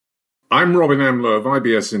I'm Robin Amler of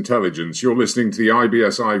IBS Intelligence. You're listening to the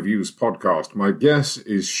IBSI Views podcast. My guest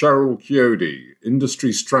is Cheryl Chiodi,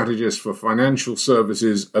 industry strategist for financial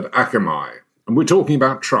services at Akamai. And we're talking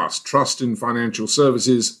about trust in financial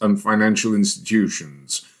services and financial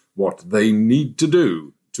institutions, what they need to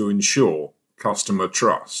do to ensure customer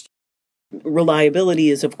trust. Reliability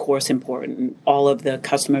is, of course, important. All of the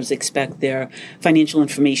customers expect their financial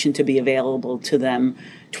information to be available to them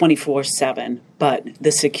 24/7, but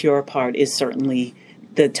the secure part is certainly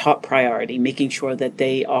the top priority, making sure that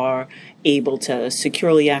they are able to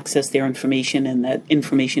securely access their information and that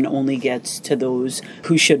information only gets to those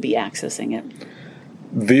who should be accessing it.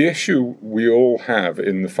 The issue we all have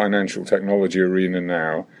in the financial technology arena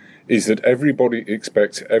now is that everybody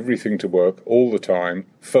expects everything to work all the time,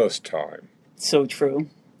 first time. So true.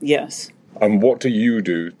 Yes. And what do you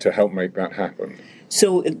do to help make that happen?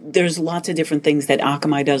 So there's lots of different things that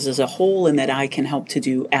Akamai does as a whole and that I can help to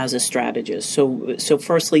do as a strategist. So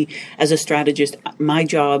firstly, as a strategist, my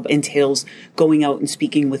job entails going out and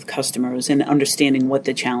speaking with customers and understanding what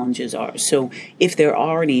the challenges are. So if there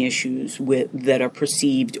are any issues that are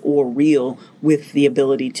perceived or real with the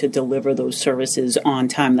ability to deliver those services on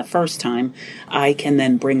time the first time, I can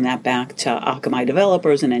then bring that back to Akamai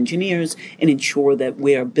developers and engineers and ensure that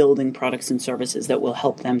we are building products and services that will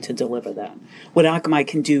help them to deliver that. What Akamai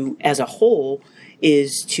can do as a whole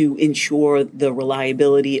is to ensure the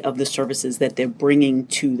reliability of the services that they're bringing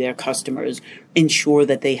to their customers, ensure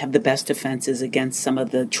that they have the best defenses against some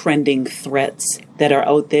of the trending threats that are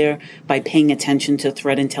out there by paying attention to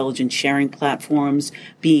threat intelligence sharing platforms.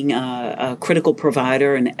 Being a critical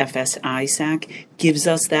provider in BFSIs gives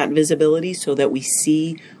us that visibility so that we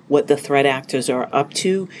see what the threat actors are up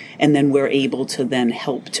to, and then we're able to then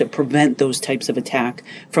help to prevent those types of attack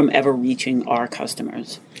from ever reaching our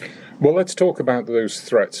customers. Well, let's talk about those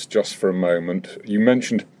threats just for a moment. You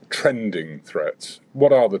mentioned trending threats.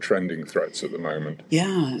 What are the trending threats at the moment?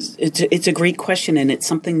 Yeah, it's a great question, and it's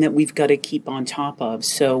something that we've got to keep on top of.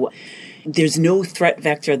 So there's no threat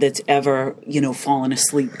vector that's ever, fallen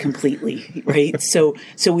asleep completely, right? So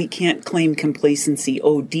we can't claim complacency.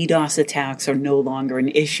 Oh, DDoS attacks are no longer an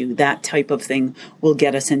issue. That type of thing will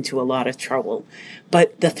get us into a lot of trouble.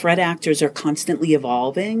 But the threat actors are constantly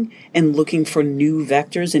evolving and looking for new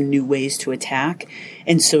vectors and new ways to attack.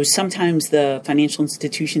 And so sometimes the financial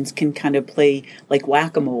institutions can kind of play like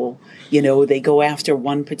whack-a-mole. They go after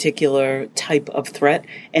one particular type of threat,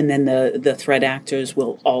 and then the threat actors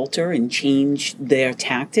will alter and change their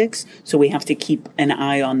tactics. So we have to keep an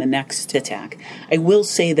eye on the next attack. I will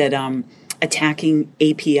say that attacking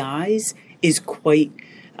APIs is quite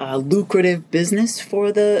lucrative business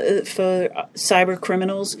for cyber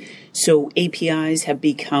criminals. So APIs have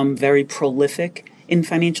become very prolific in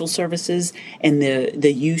financial services, and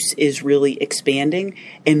the use is really expanding.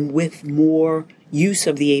 And with more use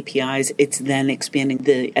of the APIs, it's then expanding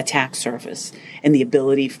the attack surface and the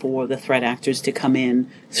ability for the threat actors to come in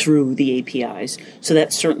through the APIs. So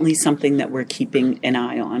that's certainly something that we're keeping an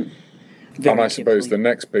eye on. And I suppose the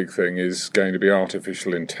next big thing is going to be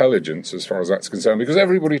artificial intelligence as far as that's concerned, because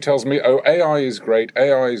everybody tells me, AI is great,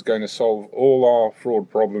 AI is going to solve all our fraud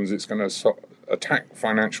problems, it's going to attack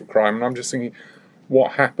financial crime, and I'm just thinking,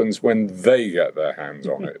 what happens when they get their hands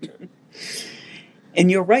on it? And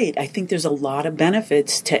you're right. I think there's a lot of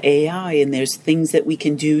benefits to AI, and there's things that we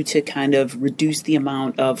can do to kind of reduce the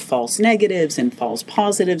amount of false negatives and false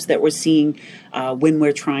positives that we're seeing when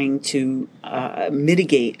we're trying to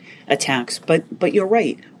mitigate attacks. But you're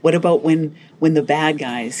right. What about when the bad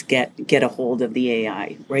guys get a hold of the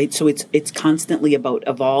AI, right? So it's constantly about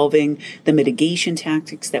evolving the mitigation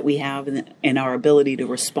tactics that we have and our ability to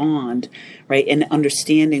respond, right, and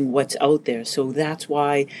understanding what's out there. So that's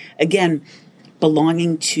why, again,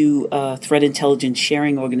 belonging to a threat intelligence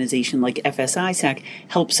sharing organization like BFSIs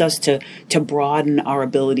helps us to broaden our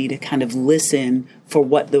ability to kind of listen for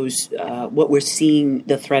what we're seeing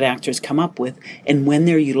the threat actors come up with. And when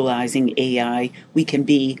they're utilizing AI, we can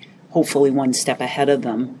be hopefully one step ahead of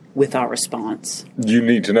them with our response. You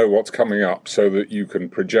need to know what's coming up so that you can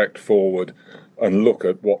project forward and look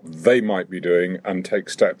at what they might be doing and take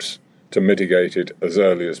steps to mitigate it as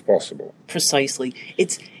early as possible. Precisely.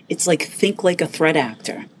 It's like think like a threat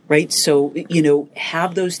actor, right? So,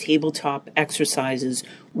 have those tabletop exercises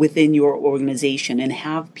within your organization and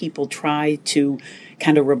have people try to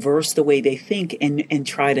kind of reverse the way they think and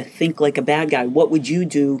try to think like a bad guy. What would you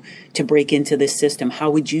do to break into this system? How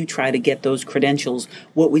would you try to get those credentials?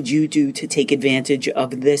 What would you do to take advantage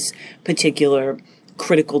of this particular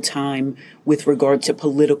critical time with regard to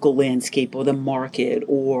political landscape or the market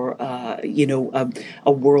or,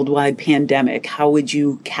 a worldwide pandemic? How would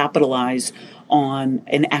you capitalize on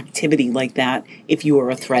an activity like that if you are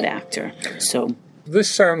a threat actor. So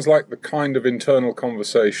this sounds like the kind of internal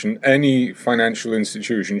conversation any financial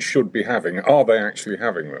institution should be having. Are they actually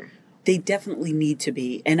having them? They definitely need to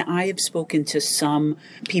be. And I have spoken to some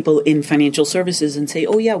people in financial services and say,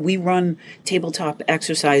 oh yeah, we run tabletop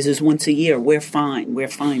exercises once a year. We're fine.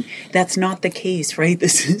 That's not the case, right?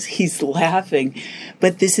 He's laughing.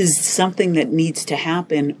 But this is something that needs to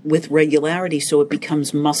happen with regularity so it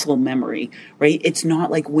becomes muscle memory, right? It's not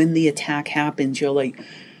like when the attack happens, you're like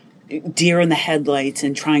deer in the headlights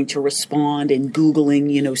and trying to respond and Googling,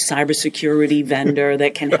 cybersecurity vendor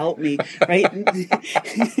that can help me, right?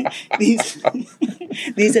 These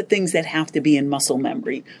are things that have to be in muscle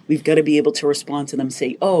memory. We've got to be able to respond to them,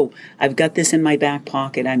 say, oh, I've got this in my back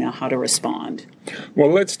pocket. I know how to respond. Well,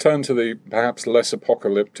 let's turn to the perhaps less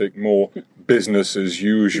apocalyptic, more business as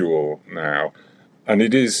usual now. And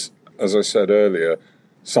it is, as I said earlier,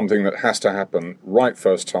 something that has to happen right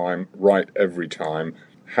first time, right every time.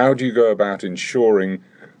 How do you go about ensuring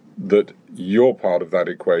that your part of that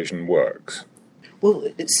equation works? Well,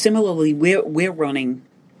 similarly, we're running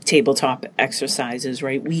tabletop exercises,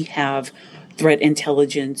 right? We have threat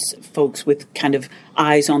intelligence folks with kind of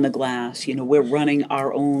eyes on the glass. We're running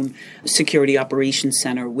our own security operations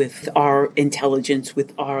center with our intelligence,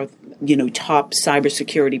 with our top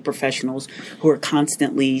cybersecurity professionals who are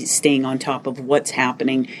constantly staying on top of what's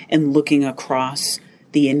happening and looking across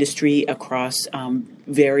the industry, across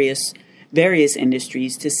various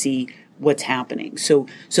industries to see what's happening. So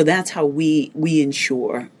that's how we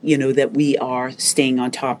ensure, that we are staying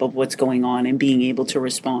on top of what's going on and being able to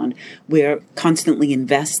respond. We're constantly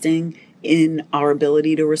investing in our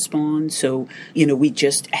ability to respond. So, we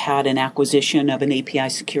just had an acquisition of an API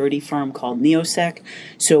security firm called Neosec.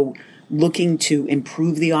 So looking to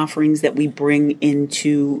improve the offerings that we bring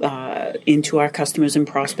into our customers and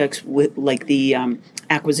prospects, with like the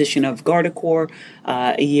acquisition of Guardicore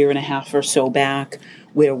a year and a half or so back,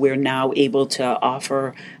 where we're now able to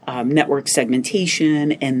offer network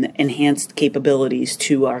segmentation and enhanced capabilities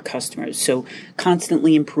to our customers. So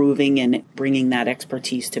constantly improving and bringing that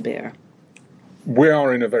expertise to bear. We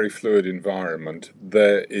are in a very fluid environment.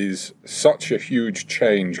 There is such a huge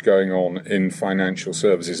change going on in financial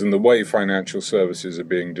services and the way financial services are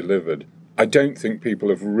being delivered. I don't think people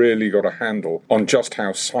have really got a handle on just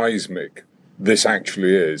how seismic this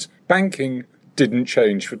actually is. Banking didn't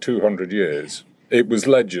change for 200 years. It was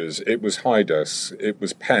ledgers, it was high desks, it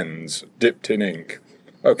was pens dipped in ink.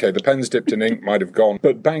 Okay, the pens dipped in ink might have gone,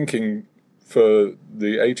 but banking for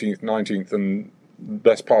the 18th, 19th and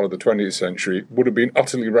best part of the 20th century would have been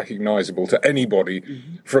utterly recognizable to anybody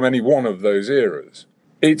from any one of those eras.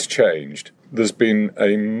 It's changed. There's been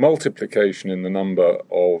a multiplication in the number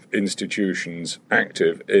of institutions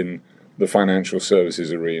active in the financial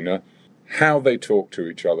services arena. How they talk to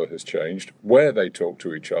each other has changed. Where they talk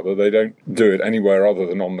to each other, they don't do it anywhere other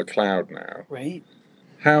than on the cloud now. Right.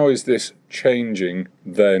 How is this changing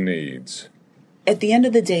their needs? At the end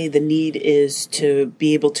of the day, the need is to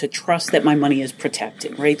be able to trust that my money is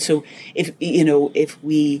protected, right? So if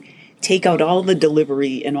we take out all the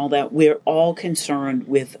delivery and all that, we're all concerned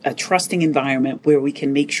with a trusting environment where we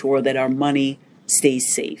can make sure that our money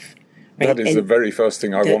stays safe. Right? That is the very first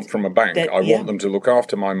thing I want from a bank. I want them to look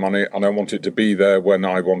after my money, and I want it to be there when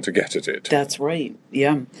I want to get at it. That's right.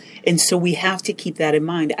 Yeah. And so we have to keep that in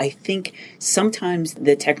mind. I think sometimes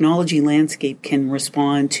the technology landscape can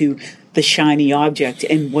respond to the shiny object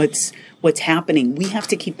and what's happening. We have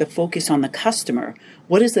to keep the focus on the customer.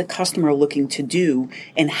 What is the customer looking to do,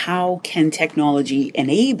 and how can technology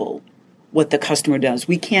enable what the customer does?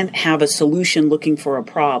 We can't have a solution looking for a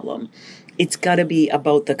problem. It's got to be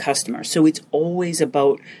about the customer. So it's always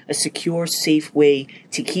about a secure, safe way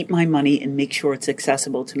to keep my money and make sure it's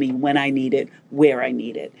accessible to me when I need it, where I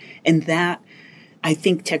need it. And that, I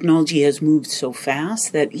think technology has moved so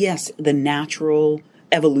fast that, yes, the natural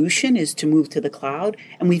evolution is to move to the cloud,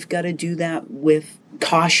 and we've got to do that with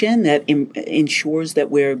caution that ensures that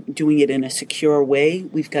we're doing it in a secure way.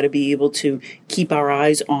 We've got to be able to keep our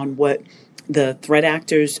eyes on what the threat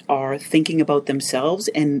actors are thinking about themselves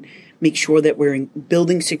and make sure that we're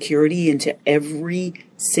building security into every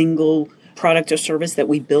single product or service that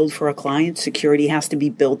we build for a client. Security has to be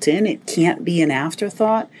built in. It can't be an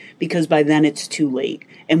afterthought, because by then it's too late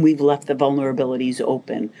and we've left the vulnerabilities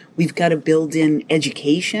open. We've got to build in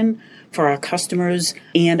education for our customers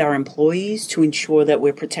and our employees to ensure that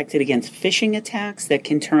we're protected against phishing attacks that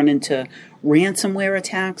can turn into ransomware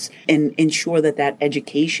attacks, and ensure that that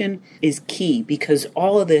education is key, because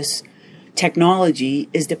all of this technology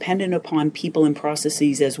is dependent upon people and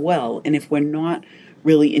processes as well. And if we're not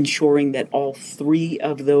really ensuring that all three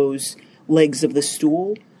of those legs of the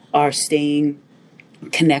stool are staying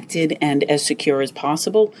connected and as secure as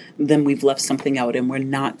possible, then we've left something out and we're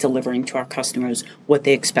not delivering to our customers what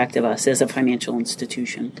they expect of us as a financial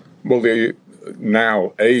institution. Well, the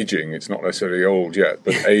now aging, it's not necessarily old yet,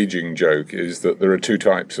 but aging joke is that there are two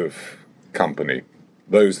types of company,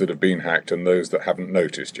 those that have been hacked and those that haven't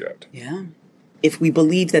noticed yet. Yeah. If we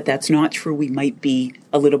believe that that's not true, we might be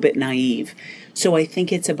a little bit naive. So I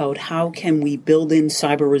think it's about how can we build in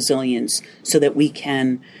cyber resilience so that we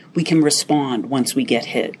can respond once we get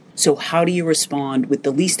hit. So how do you respond with the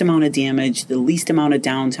least amount of damage, the least amount of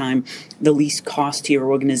downtime, the least cost to your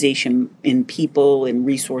organization in people and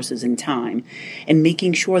resources and time, and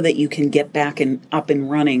making sure that you can get back and up and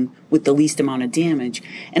running with the least amount of damage.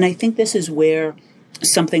 And I think this is where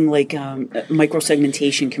something like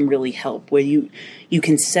microsegmentation can really help, where you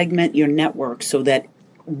can segment your network so that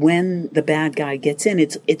when the bad guy gets in,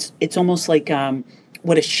 it's almost like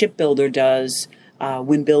what a shipbuilder does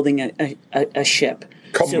when building a ship.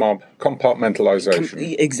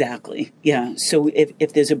 Compartmentalization. Exactly. Yeah. So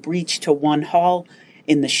if there's a breach to one hull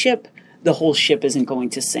in the ship, the whole ship isn't going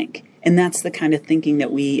to sink. And that's the kind of thinking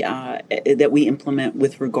that we implement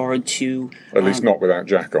with regard to... At least not without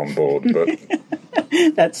Jack on board, but...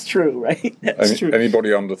 That's true, right? That's true.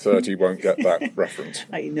 Anybody under 30 won't get that reference.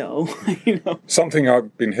 I know. Something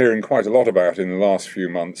I've been hearing quite a lot about in the last few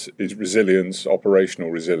months is resilience, operational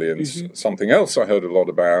resilience. Mm-hmm. Something else I heard a lot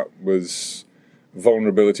about was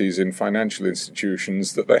vulnerabilities in financial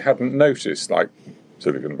institutions that they hadn't noticed, like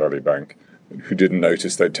Silicon Valley Bank, who didn't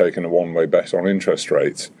notice they'd taken a one-way bet on interest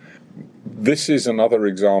rates. This is another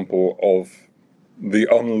example of the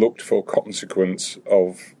unlooked-for consequence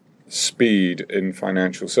of speed in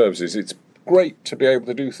financial services. It's great to be able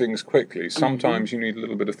to do things quickly. Sometimes you need a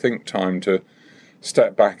little bit of think time to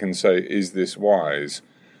step back and say, is this wise?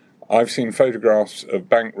 I've seen photographs of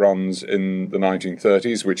bank runs in the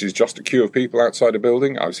 1930s, which is just a queue of people outside a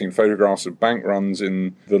building. I've seen photographs of bank runs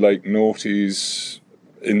in the late noughties,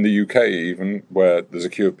 in the UK even, where there's a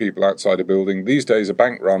queue of people outside a building. These days, a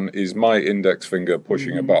bank run is my index finger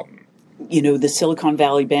pushing a button. You know, the Silicon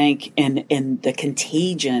Valley Bank and the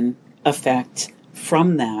contagion effect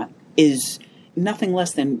from that is nothing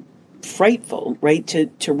less than frightful, right?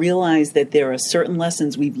 To realize that there are certain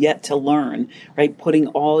lessons we've yet to learn, right? Putting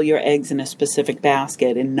all your eggs in a specific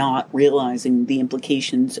basket and not realizing the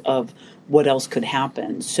implications of what else could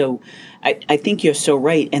happen. So I think you're so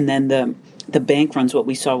right. And then the bank runs, what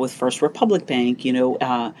we saw with First Republic Bank,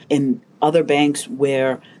 and other banks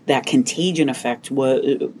where that contagion effect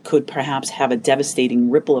could perhaps have a devastating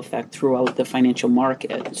ripple effect throughout the financial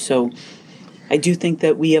market. So I do think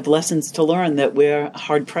that we have lessons to learn that we're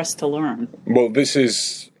hard-pressed to learn. Well, this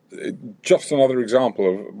is just another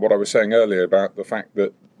example of what I was saying earlier about the fact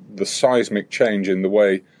that the seismic change in the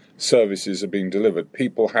way services are being delivered,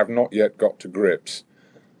 people have not yet got to grips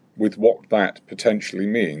with what that potentially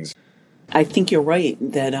means. I think you're right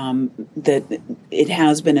that that it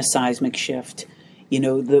has been a seismic shift.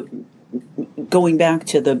 Going back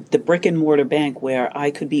to the brick and mortar bank where I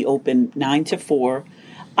could be open 9 to 4.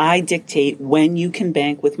 I dictate when you can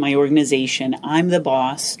bank with my organization. I'm the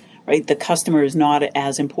boss, right? The customer is not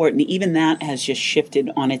as important. Even that has just shifted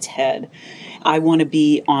on its head. I want to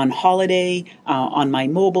be on holiday, on my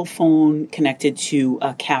mobile phone, connected to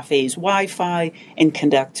a cafe's Wi-Fi, and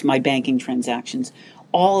conduct my banking transactions.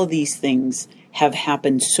 All of these things have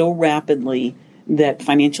happened so rapidly that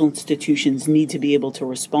financial institutions need to be able to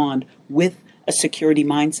respond with a security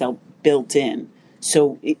mindset built in.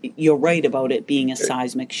 So you're right about it being a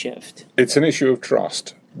seismic shift. It's an issue of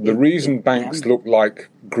trust. The reason banks look like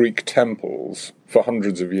Greek temples for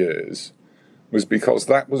hundreds of years was because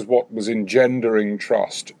that was what was engendering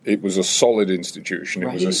trust. It was a solid institution.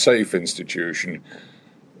 It was a safe institution.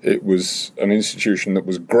 It was an institution that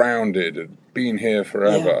was grounded, had been here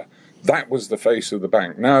forever. Yeah. That was the face of the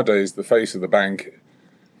bank. Nowadays, the face of the bank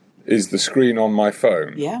is the screen on my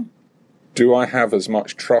phone. Yeah. Do I have as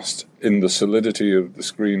much trust in the solidity of the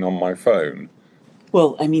screen on my phone?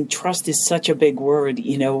 Well, I mean, trust is such a big word.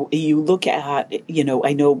 You look at,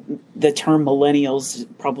 I know the term millennials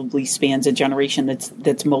probably spans a generation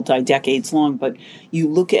that's multi-decades long, but you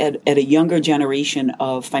look at a younger generation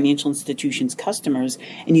of financial institutions customers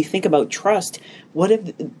and you think about trust. What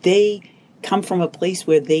if they come from a place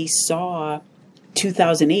where they saw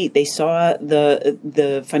 2008, they saw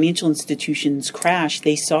the financial institutions crash,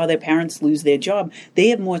 they saw their parents lose their job. They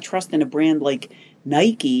have more trust in a brand like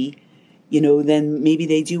Nike, than maybe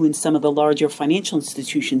they do in some of the larger financial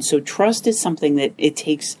institutions. So trust is something that it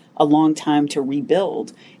takes a long time to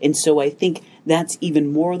rebuild. And so I think that's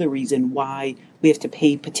even more the reason why We have to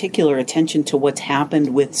pay particular attention to what's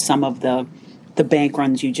happened with some of the bank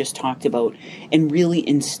runs you just talked about, and really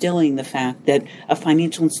instilling the fact that a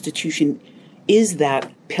financial institution is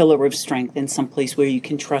that pillar of strength and someplace where you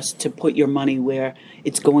can trust to put your money where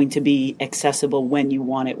it's going to be accessible when you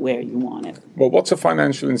want it, where you want it. Well, what's a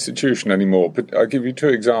financial institution anymore? But I'll give you two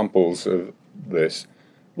examples of this.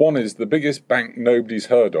 One is the biggest bank nobody's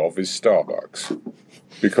heard of is Starbucks,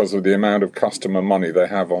 because of the amount of customer money they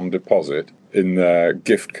have on deposit in their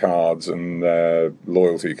gift cards and their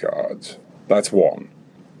loyalty cards. That's one.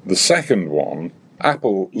 The second one,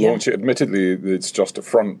 Apple launched it. Admittedly, it's just a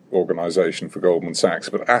front organisation for Goldman Sachs,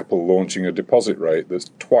 but Apple launching a deposit rate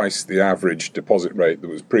that's twice the average deposit rate that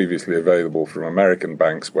was previously available from American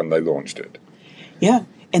banks when they launched it. Yeah,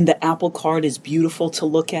 and the Apple Card is beautiful to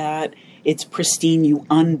look at. It's pristine. You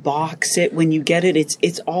unbox it when you get it.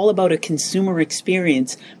 It's all about a consumer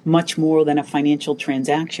experience, much more than a financial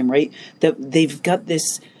transaction, right? They've got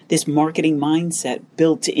this marketing mindset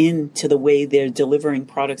built into the way they're delivering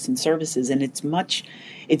products and services, and it's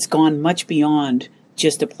gone much beyond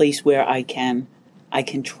just a place where I can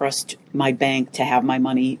trust my bank to have my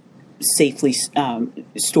money safely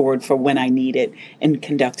stored for when I need it and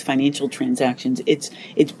conduct financial transactions.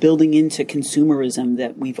 It's building into consumerism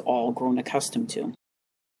that we've all grown accustomed to.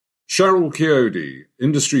 Cheryl Chiodi,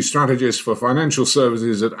 Industry Strategist for Financial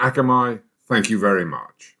Services at Akamai, thank you very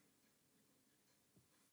much.